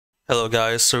Hello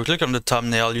guys, so click on the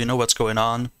thumbnail, you know what's going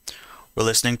on. We're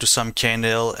listening to some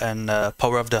Canil and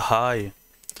Power of the High.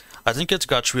 I think it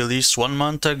got released 1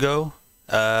 month ago.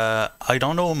 I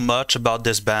don't know much about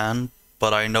this band,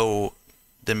 but I know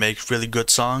they make really good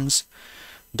songs.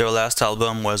 Their last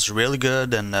album was really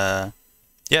good and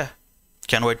yeah,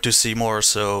 can't wait to see more,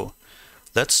 so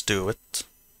let's do it.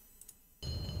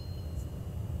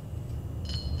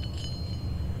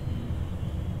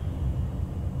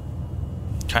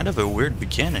 Kind of a weird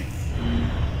beginning.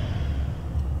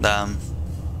 Damn.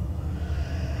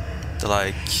 The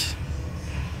like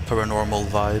paranormal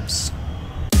vibes.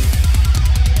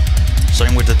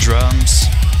 Starting with the drums.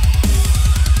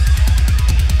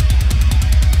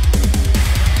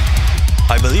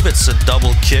 I believe it's a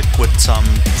double kick with some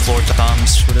floor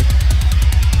toms with it.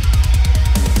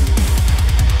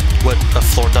 What? A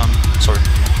floor tom, sorry.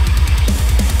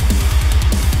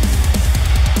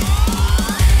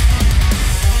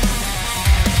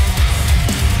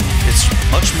 It's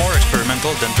much more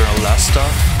experimental than their last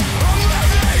stuff,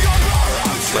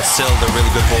 but still they're really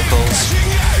good vocals.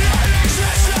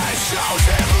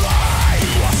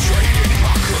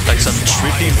 Like some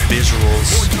trippy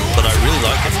visuals, but I really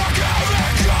like it.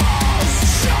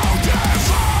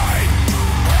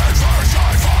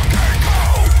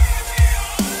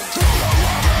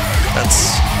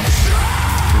 That's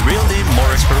really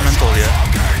more experimental, yeah.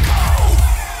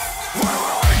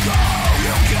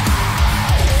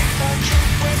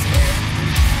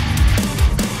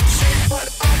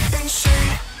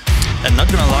 And not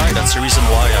gonna lie, that's the reason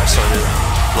why I started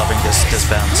loving this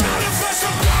band. So.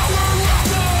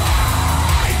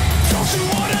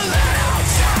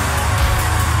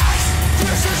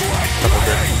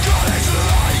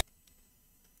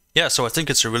 Yeah, so I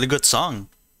think it's a really good song.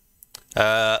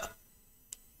 I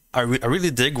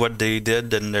really dig what they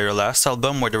did in their last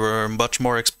album, where they were much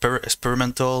more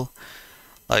experimental.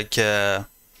 Like, I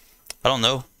don't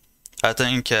know. I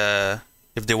think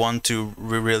if they want to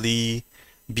really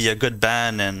be a good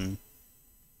band and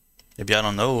maybe, I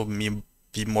don't know,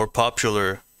 be more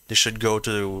popular, they should go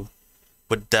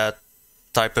with that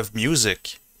type of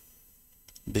music,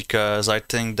 because I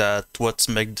think that what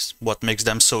makes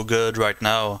them so good right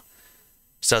now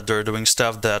is that they're doing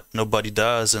stuff that nobody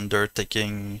does, and they're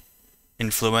taking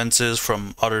influences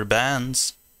from other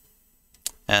bands.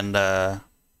 And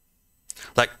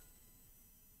like,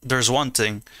 there's one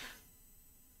thing,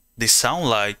 they sound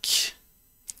like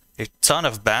a ton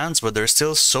of bands, but they're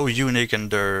still so unique in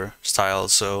their style,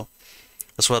 so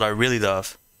that's what I really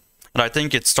love. And I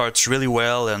think it starts really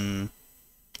well, and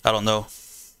I don't know,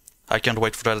 I can't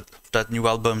wait for that new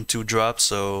album to drop,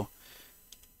 so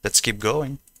let's keep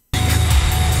going. We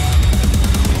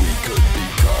could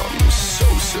become so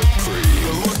supreme.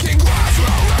 The looking glass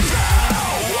will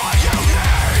reveal what you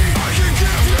need. I can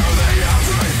give you the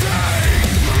everything.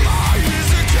 The mind is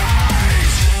a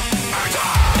cage, and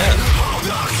I hold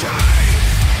the key.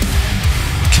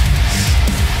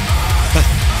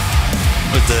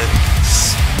 With the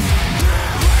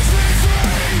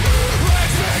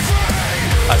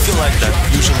I feel like that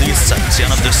usually it's at the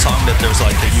end of this song that there's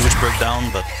like a huge breakdown,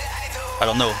 but I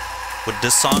don't know. With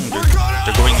this song,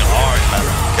 they're going hard, man.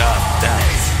 God damn.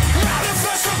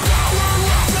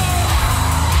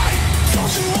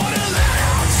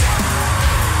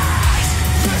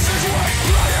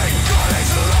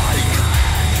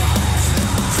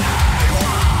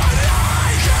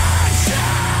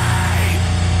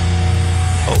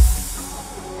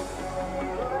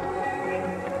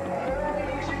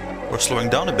 We're slowing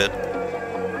down a bit.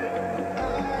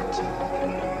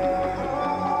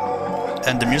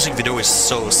 And the music video is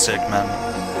so sick, man.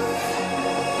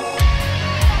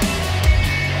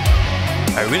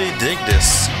 I really dig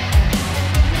this.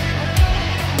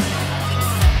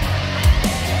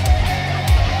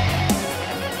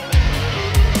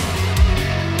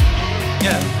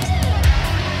 Yeah.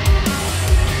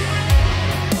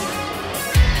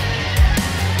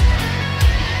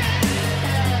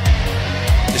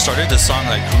 They started the song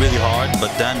like really hard,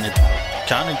 but then it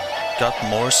kind of got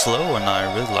more slow, and I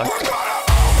really liked it.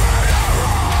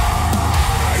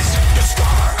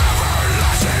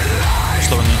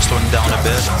 Slowing down a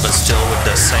bit, but still with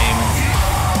the same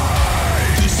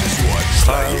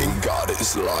style. God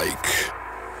is like.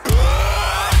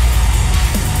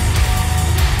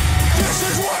 This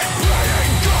is what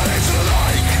playing God is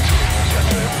like.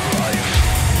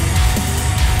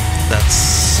 That's,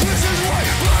 This is what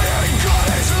playing God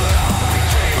is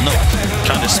like. oh no,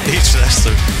 kind of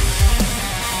speechless.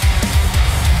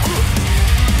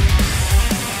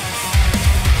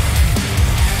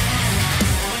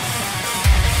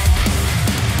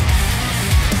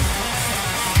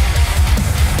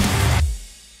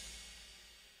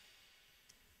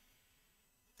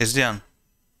 It's the end.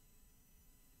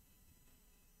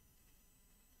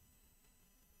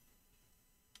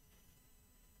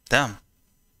 Damn.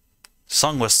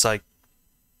 Song was like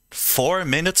 4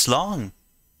 minutes long.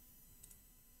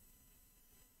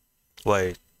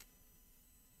 Wait.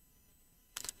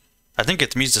 I think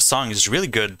it means the song is really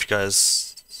good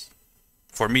because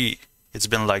for me it's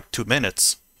been like 2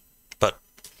 minutes. But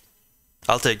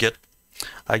I'll take it.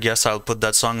 I guess I'll put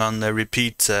that song on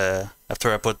repeat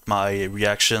after I put my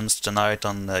reactions tonight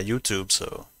on YouTube.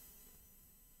 So,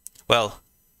 well,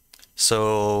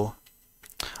 so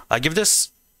I give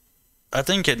this, I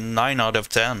think, a 9 out of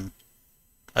 10.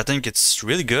 I think it's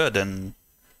really good, and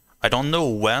I don't know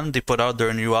when they put out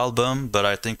their new album, but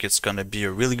I think it's gonna be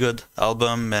a really good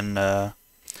album, and I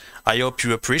hope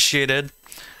you appreciate it.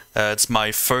 It's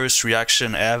my first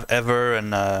reaction ever,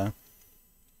 and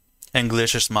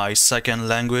English is my second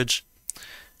language,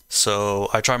 so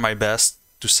I try my best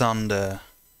to sound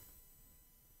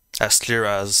as clear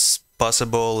as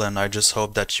possible, and I just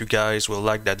hope that you guys will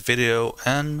like that video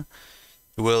and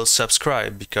will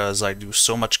subscribe because I do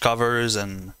so much covers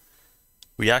and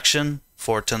reaction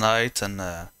for tonight, and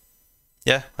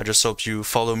yeah, I just hope you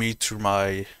follow me through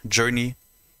my journey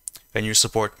and you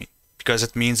support me because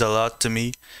it means a lot to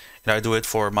me, and I do it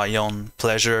for my own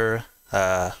pleasure.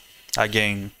 I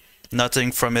gain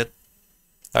nothing from it.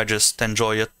 I just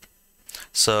enjoy it.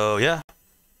 So yeah,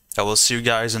 I will see you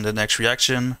guys in the next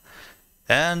reaction,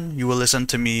 and you will listen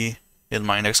to me in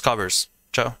my next covers.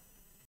 Ciao.